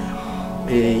business.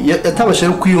 Atabasha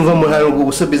rero kwiyumva muri hano ngo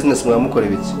gusa business mwamukora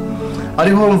biki,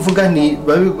 ariho mvuga ni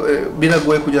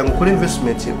biragoye kugira ngo ukore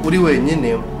investment uri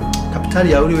wenyine, capital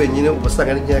yawe uri wenyine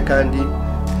ubasanga ari nkeya, kandi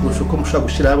uko mushobora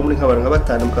gushyira hamwe muri nk'abantu nka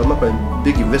batanu mukaba makora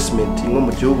big investment nko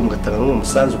mu gihugu mugatanga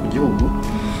n'umusanzu ku gihugu.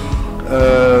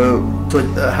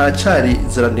 Haracyari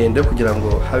inzira ndende kugira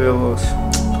ngo habeho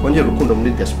twongere urukundo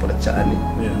muri diaspora cyane.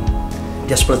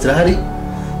 Diaspora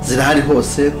zirahari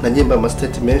hose, nagiye mba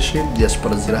amastate menshi,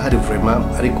 diaspora zirahari vraiment,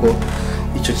 ariko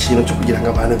icyo kintu cyo kugira ngo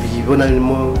abantu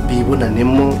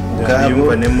bibonanemo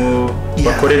ubwabo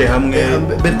bakorere hamwe.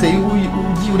 Berte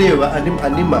ugiye ureba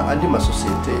andi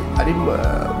masosiyete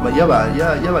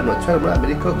y'abantu batwara muri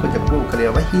Amerika, ukajya ukareba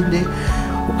Abahinde,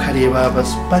 ukareba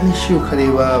Abaspanish,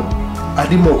 ukareba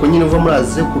andi moko nyine uva muri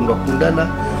Aziya ukuntu bakundana,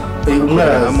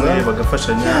 umwaraza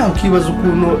bagafashanya. Ukibaza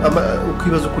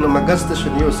ukuntu amagas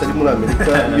station yose ari muri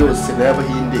Amerika yose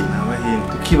n'Abahinde,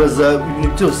 ukibaza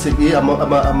ibintu byose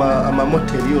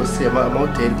amamoteri yose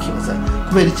amahoteli, ukibaza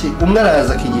kubera iki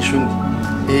umwaraza akigisha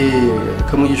undi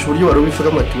kamugisha uburyo wari ubivuga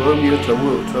ati wowe mbwira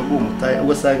turaguha umutahe.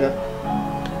 Ugasanga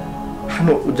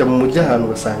hano ujya mu mujyi ahantu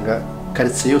ugasanga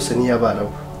quartier yose ni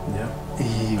y'Abarabu,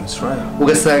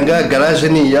 ugasanga garage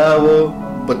ni iyabo,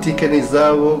 boutique ni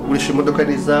izabo, gurisha imodoka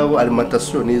ni izabo,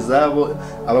 alimentation ni izabo,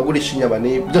 abagurisha inyama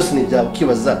ni byose ni ibyabo.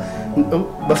 Ukibaza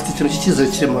bafite ikintu cy'icyizere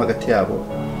kirimo hagati yabo.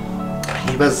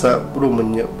 Ibaza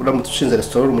uramutse ushinze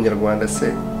restaurant uri umunyarwanda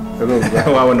se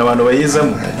wabona abantu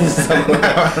bayizamo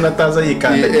nataza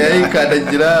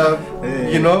yikandagira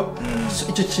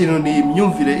icyo kintu ni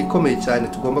imyumvire ikomeye cyane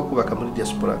tugomba kubaka muri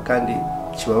diaspora, kandi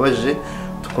kibabaje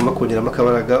tugomba kongeramo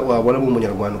akabaraga. Wabonamo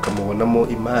umunyarwanda ukamubonamo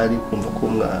imari, kumva ko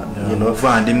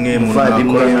umuvandimwe,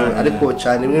 ariko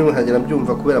cyane bimwe nkagera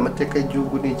byumva kubera amateka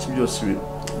y'igihugu n'iki byose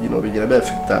bigira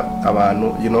byafita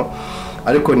abantu,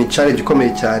 ariko ni challenge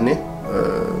ikomeye cyane.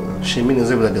 Shimini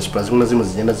inzego za diaspora zimwe na zimwe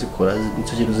zigenda zikora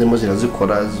nicyo kintu zirimo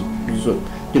zirazikora,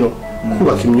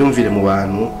 kubaka imyumvire mu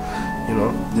bantu.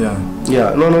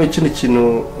 Noneho ikindi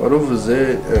kintu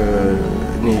waruvuze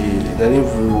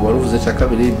waruvuze cya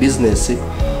kabiri, business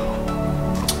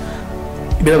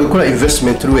biragukora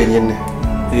investment uri wenyine.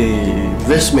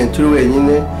 Investment uri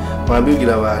wenyine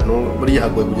wabibwira abantu buriya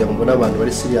hagoye kugira ngo mbone abantu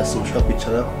bari serious mushaka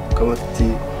kwicara ukabati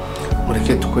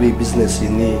mureke tukore business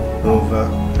ni nova.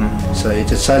 So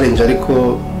it's a challenge,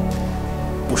 ariko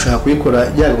ushaka kuyikora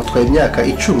yagutwaye imyaka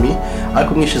 10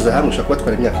 ariko mwishiza hamwe ushaka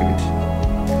kubatwara imyaka 2.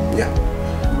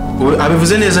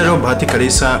 Abivuze neza rero Bahati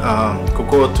Kalisa,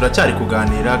 kuko turacyari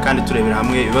kuganira kandi turebera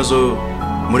hamwe ibibazo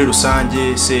muri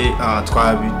rusange. Se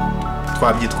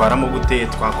twabyitwaramo gute,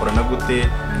 twakorana gute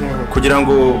kugira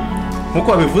ngo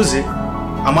nkuko babivuze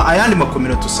ayandi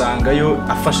makomero tusangayo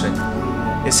afashanya.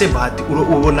 Ese Bahati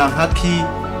ubona nkaki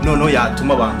noneho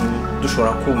yatuma abantu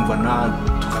dushobora kumvana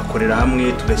tugakorera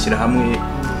hamwe tugashyira hamwe,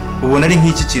 ubona ari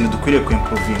nk'iki kintu dukwiriye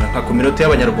kwimprovinga nka community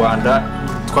y'abanyarwanda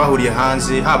twahuriye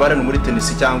hanze, haba ari muri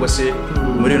Tennessee cyangwa se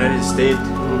muri United States,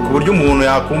 ku buryo umuntu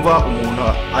yakumva umuntu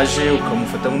aje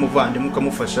ukamufata nk'umuvandimwe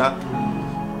ukamufasha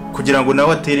kugira ngo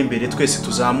nawe atere imbere, twese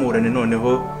tuzamurane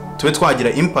noneho tube twagira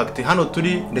impact hano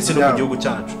turi ndetse no ku gihugu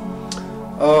cyacu.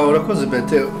 Urakoze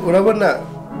Bete, urabona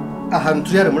ahantu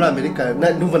turi hano muri Amerika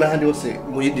ndumva n'ahandi hose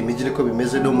mu yindi migi ko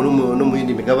bimeze no mu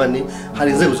yindi migabane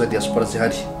hari inzego za diaspora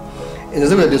zihari.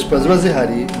 Inzego za diaspora ziba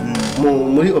zihari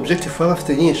muri objective baba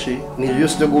bafite nyinshi ni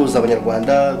yose byo guhuza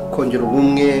abanyarwanda kongera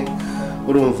ubumwe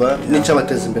urumva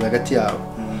n'icyabateza imbere hagati yabo.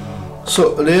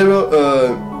 So rero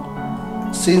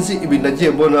sinzi ibintu nagiye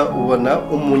ubona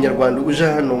umunyarwanda uje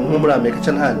hano nko muri Amerika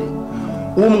cyangwa handi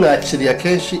umwakiriya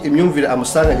kenshi imyumvire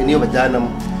amusanganye niyo bajyanamo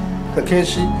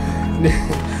kenshi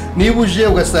niba uje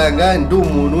ugasanga ndi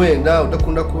umuntu wenda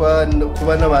udakunda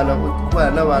kuba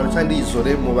n'abantu cyangwa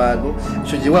izore mu bantu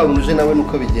icyo gihe waba uje nawe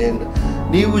nuko bigenda.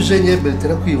 Niba uje nyembere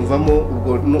tera kwiyumvamo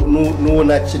ubwo n'uwo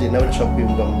nakiriye nawe nashaka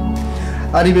kwiyumvamo.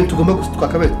 Ari ibintu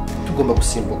tugomba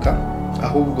gusimbuka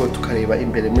ahubwo tukareba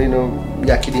imbere muri no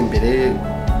myaka iri imbere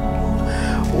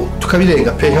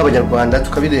tukabirenga pe nk'abanyarwanda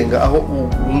tukabirenga aho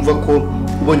wumva ko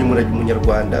ubonye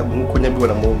umunyarwanda nk'uko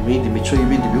nyabibona mu bindi mico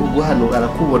y'ibindi bihugu hano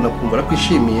arakubona kumva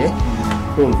arakwishimiye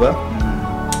urumva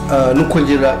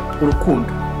n'ukongera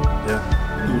urukundo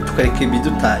tukareka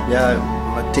ibidutanya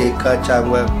amateka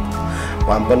cyangwa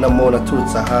wambonamo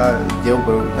naturutse aha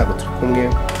igihugu ntabwo turi kumwe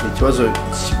ni ikibazo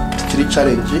kiri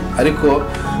challenge ariko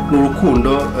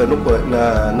n'urukundo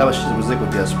n'abashinzwe inzego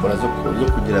diaspora zo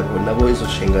kugira ngo nabo izo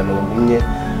nshingano bagumye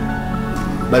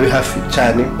babe hafi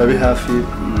cyane babe hafi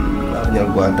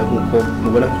abanyarwanda nk'uko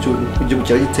mubona ko igihugu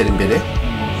cyagitera imbere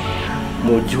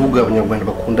mu gihugu abanyarwanda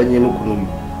bakundanye n'ukuntu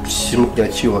kirimo kugera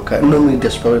kiyubaka no muri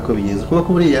diaspora ariko bigeze kuba ko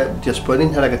buriya diaspora ni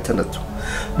ntara gatandatu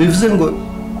bivuze ngo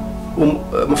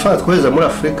amafaranga twohereza muri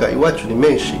Afurika iwacu ni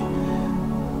menshi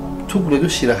tugumye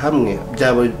dushyira hamwe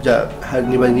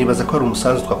nibaza ko ari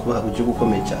umusanzu twakubaha ku gihugu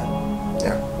ukomeye cyane.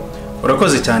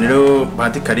 Urakoze cyane rero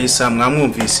Bahati Kalisa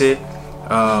mwamwumvise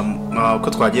ko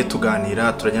twagiye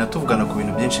tuganira turagenda tuvugana ku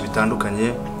bintu byinshi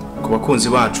bitandukanye ku bakunzi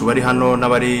bacu bari hano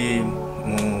n'abari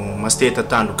mu state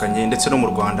atandukanye ndetse no mu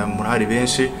Rwanda muri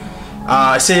benshi.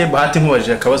 Ese Bahati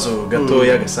nkubajije akabazo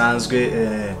gatoya gasanzwe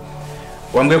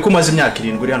wambwiye ko umaze imyaka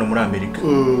 7 uri hano muri Amerika.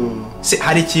 Se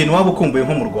hari ikintu waba ukumbuye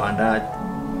nko mu Rwanda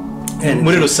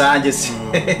muri rusange se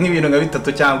n'ibintu nka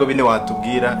 3 cyangwa 4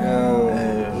 watubwira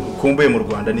kumbuye mu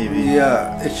Rwanda ni ibi?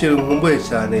 Ikintu nkumbuye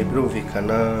cyane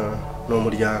birumvikana no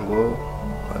muryango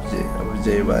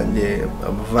ababyeyi banjye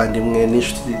abavandimwe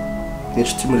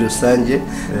n'inshuti muri rusange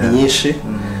nyinshi.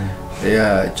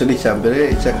 Icyo ni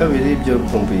icyambere. Icya kabiri byo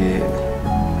nkumbuye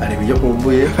ari ibyo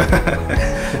nkumbuye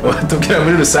watubwira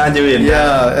muri rusange wenda.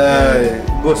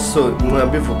 Bose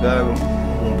mwabivuga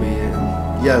nkumbuye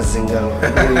yazingana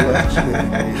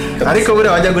ariko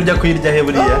buriya wajya kurya kwirya he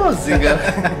buriya zingana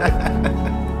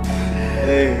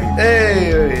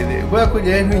buriya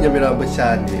kujya Nyamirambo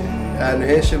cyane ahantu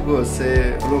henshi rwose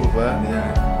urumva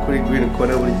kuri Green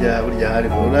Corner burya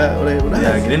harimo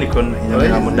Green Corner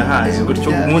Nyamirambo ndahazi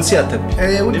gutyo munsi ya tapi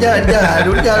burya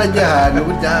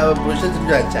bushete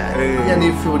bya cyane ya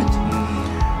nifi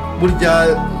burya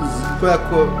kubera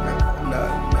ko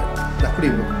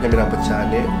nakuriye Nyamirambo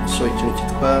cyane so ikintu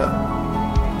kitwa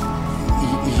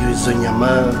izo nyama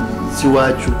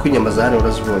ziwacu ko inyama za hano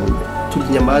urazibonye turya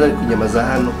inyama ariko inyama za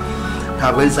hano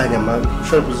ntabwo ari za nyama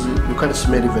ushobora you can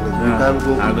smell even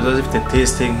ntabwo zifite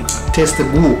taste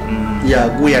gu ya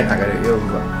gu ya ntagare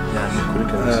yumva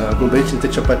ngumba ikintu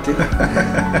chapati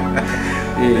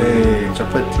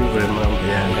chapati vraiment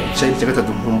cyane cyane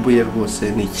nkumbuye rwose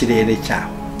ni ikirere cyaho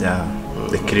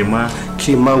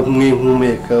kirima umwe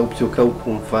nkumeka ubyuka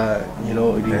ukumva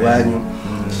ibiwanyu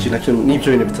ikintu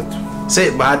n'ibyo bintu bitatu.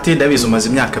 Se Bahati ndabizi umaze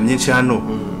imyaka myinshi hano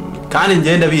kandi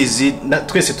ngenda bizi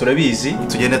twese turabizi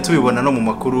tugenda tubibona no mu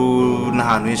makuru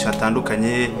n'ahantu henshi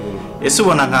hatandukanye. Ese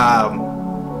ubona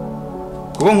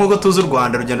kuko nk'uko tuzi u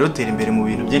Rwanda rugenda rutera imbere mu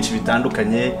bintu byinshi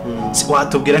bitandukanye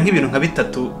watubwira nk'ibintu nka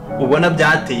 3 ubona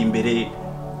byateye imbere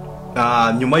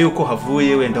nyuma yuko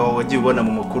havuye wenda wagiye ubona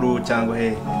mu makuru cyangwa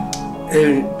he?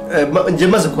 Nje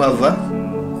maze kuhava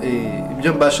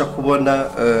ibyo mbasha kubona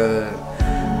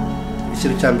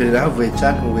ikintu cya mbere nahavuye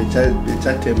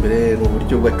cyatembere mu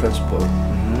buryo bwa transport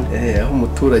aho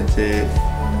umuturage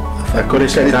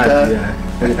akoresha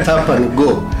tap and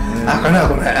go akana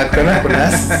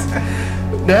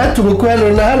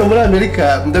hano muri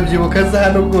Amerika ndabyibuka za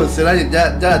hano rwose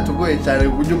byatugoye cyane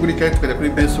uburyo kuri kandi tukajya kuri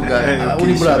base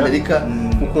uri muri Amerika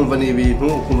ukumva ni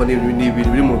ibintu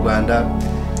biri mu Rwanda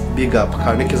big up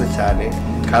kandi keza cyane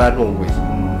karantunguye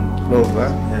numva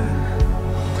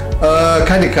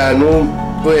kandi kantu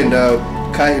wenda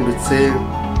kahindutse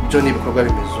byo n'ibikorwa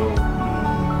remezo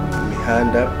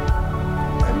imihanda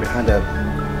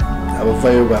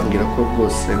abavayo bambwira ko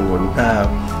rwose ngo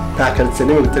nta karitse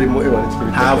n'imwe bitarimo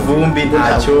nta vumbi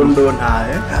nta cyondo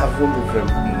nta vumbi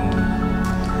vraiment.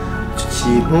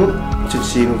 Ikintu icyo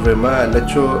kintu vraiment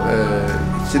nacyo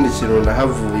ikindi kintu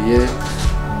nahavuye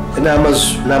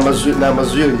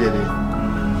n'amazu yongereye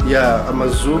ya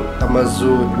amazu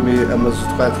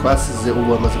twasize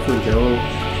ubu amaze kwiyongeraho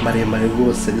maremare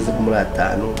rwose ageze muri 5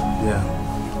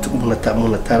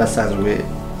 umuntu atarasanzwe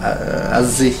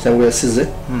azi cyangwa yasize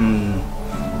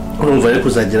urumva ariko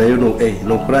kuzagerayo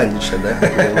no kurangisha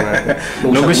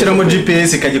no gushyiramo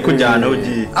GPS ikajya kujyana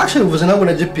ugiye actually uvuze ntabwo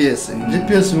na GPS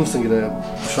umushingira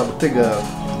ushobora gutega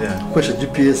ukoresha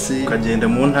GPS ukagenda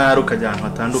mu ntara ukajya ahantu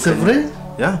hatandukanye c'est vrai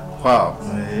yeah wow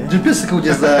GPS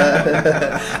kugeza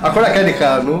akora kandi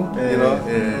kantu you know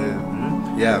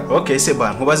yeah okay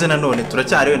seba nkubaze nanone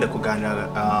turacyari wenda kuganira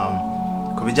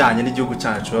ku bijyanye n'igihugu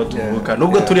cyacu aho tuvuka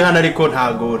nubwo turi hano ariko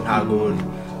ntago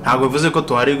bivuze ko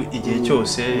tuhari igihe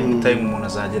cyose time umuntu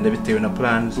azagenda bitewe na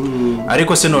plans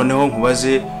ariko se noneho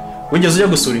nkubaze wigeze ujya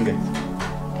gusura ingagi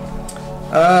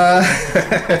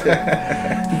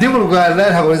ndi mu Rwanda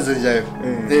ntabwo nzijyayo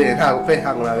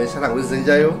ntabwo nabeshya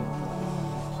nzijyayo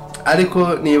ariko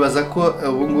nibaza ko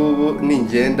ubu ngubu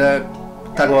ningenda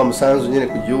tanga wa musanzu nyine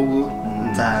ku gihugu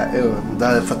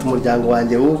ndafata umuryango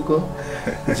wanjye ubwo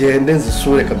ngende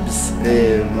nzisure kabisa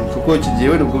kuko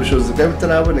kigiye nubwo ubushobozi bwa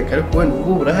bitaraboneka ariko wenda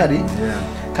ubwo burahari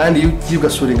kandi iyo ugiye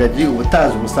ugasura ingagi uba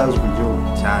utazi umusanzu ku gihugu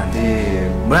cyane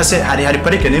murase hari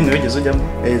parike n'imwe wigeze ujyamo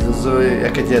zo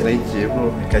Akagera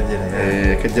yigiyemo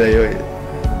Akagera yo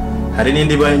hari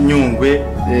n'indi Nyungwe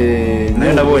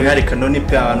nayo nabonye hari kanoni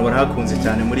pe abantu barahakunze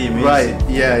cyane muri iyi minsi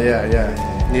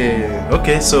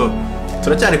okay so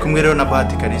turacyari kumwe rero na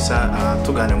Bahati Kalisa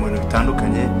tugana mu bintu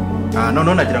bitandukanye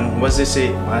none nagira ngo nkubaze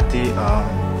se Bahati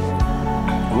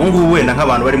ubu ngubu wenda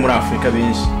nk'abantu bari muri Afurika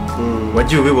benshi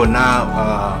wagiye ubibona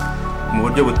mu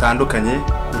buryo butandukanye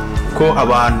ko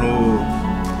abantu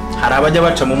hari abajya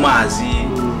baca mu mazi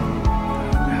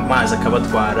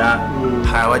akabatwara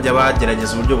hari abajya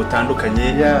bagerageza uburyo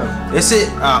butandukanye ese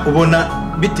ubona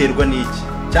biterwa n'iki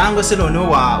cyangwa se noneho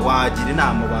wagira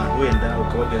inama abantu wenda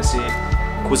ukababwira se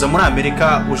kuza muri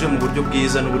Amerika uje mu buryo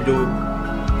bwiza n'uburyo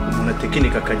umuntu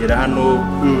tekinika akagera hano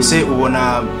se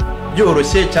ubona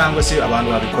byoroshye cyangwa se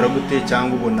abantu babikora gute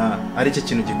cyangwa ubona ari iki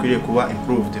kintu gikwiriye kuba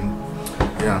improved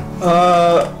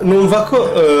numva ko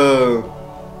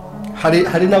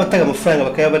hari n'abatanga amafaranga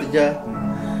bakayabarya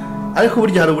ariko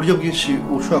burya hari uburyo bwinshi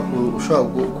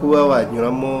ushobora kuba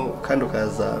wanyuramo kandi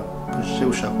ukaza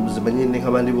ushaka ubuzima nyine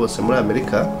nk'abandi bose muri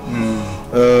Amerika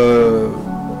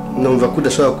numva ko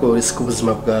udashobora ko risika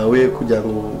ubuzima bwawe kugira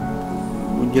ngo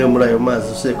ugere muri ayo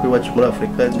mazi usiye kuri wacu muri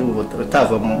Afurika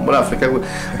utava muri Afurika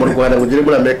mu Rwanda ngo ugere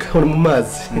muri Amerika uri mu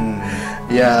mazi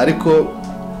ariko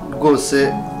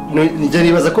rwose nijya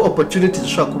nibaza ko opportunity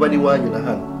zishobora kuba ari iwanyu na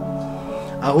hano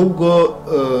ahubwo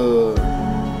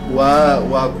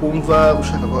wakumva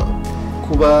ushaka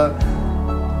kuba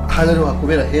hano ariho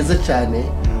hakubera heza cyane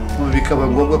bikaba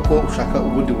ngombwa ko ushaka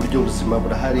ubundi buryo buzima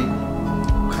burahari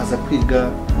ukaza kwiga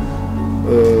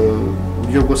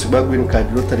uburyo bwose bwa green card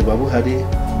lottery babuhari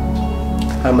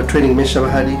hari amatraining menshi aba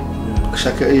hari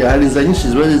ushaka hari za nyinshi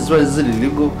ziba ziri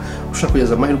ligo ushaka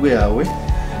kugeza amahirwe yawe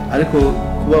ariko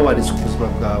kuba waritse ubuzima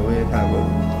bwawe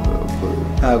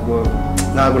ntabwo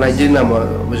nagira inama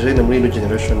bajene muri ino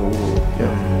generation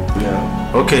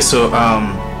okay so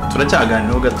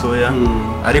turacyaganiraho gatoya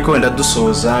ariko wenda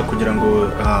dusoza kugira ngo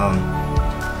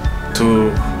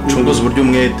tucunguze uburyo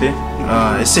umwete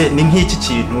ese ni nk'iki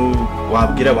kintu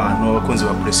wabwira abantu abakunzi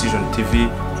ba Precision TV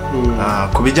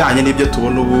ku bijyanye n'ibyo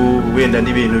tubona ubu wenda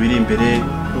n'ibintu biri imbere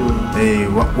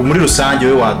muri rusange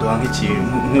we waduha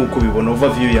nk'ikintu nk'uko ubibona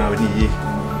overview yawe ni iyihe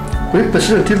kuri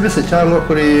Precision TV se cyangwa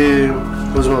kuri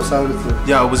ubuzima busanzwe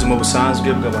ubuzima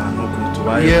busanzwe bw'abantu ukuntu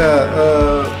tubaye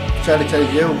cyane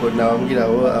gihe ubwo nabambwira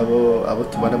abo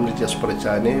tubana muri diaspora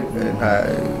cyane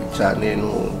no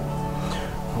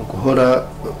guhora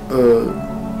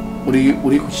uri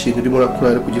ku kintu urimo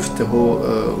urakora ariko ugifiteho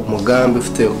umugambi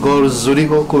ufite goals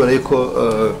uriho kubera yuko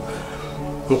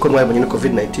nkuko mwabonye ni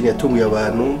COVID-19 yatunguye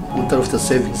abantu utari ufite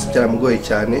savings byaramugoye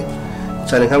cyane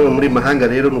nkamwe muri mahanga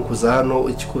rero nukuza hano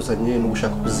ikikuzanye no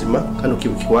gushaka ubuzima kandi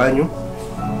ukibuka iwanyu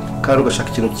kandi ugashaka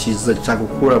ikintu cyiza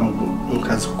cyagukura mu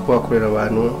kazi ko wakorera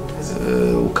abantu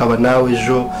ukaba nawe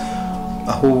ejo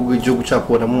ahubwo igihugu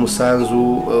cyakubonamo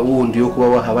umusanzu wundi wo kuba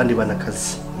waha abandi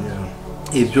banakazi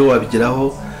ibyo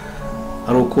wabigeraho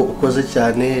ari uko ukoze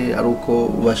cyane ari uko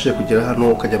ubashije kugera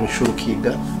hano ukajya mu ishuri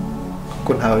ukiga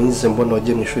kuko ntawe nyize mbona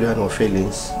wagiye mu ishuri hano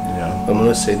failings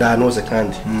bamunose ndanoze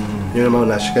kandi niyo mpamvu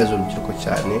nashikaza urubyiruko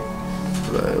cyane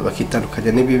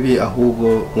bakitandukanya n'ibibi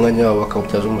ahubwo umwanya wabo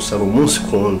bakawubyaza umusaruro umunsi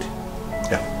ku wundi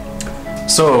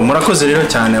so murakoze rero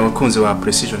cyane abakunzi ba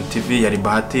Precision TV yari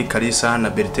Bahati Kalisa na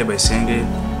Berite Bayisenge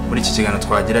muri iki kiganiro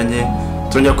twagiranye.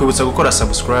 Turongera kwibutsa gukora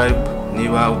subscribe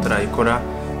niba utarayikora,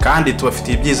 kandi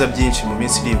tubafitiye ibyiza byinshi mu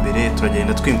minsi iri imbere.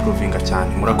 Turagenda twimprovinga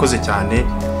cyane. Murakoze cyane,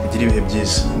 mugire ibihe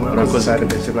byiza. Murakoze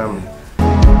cyane.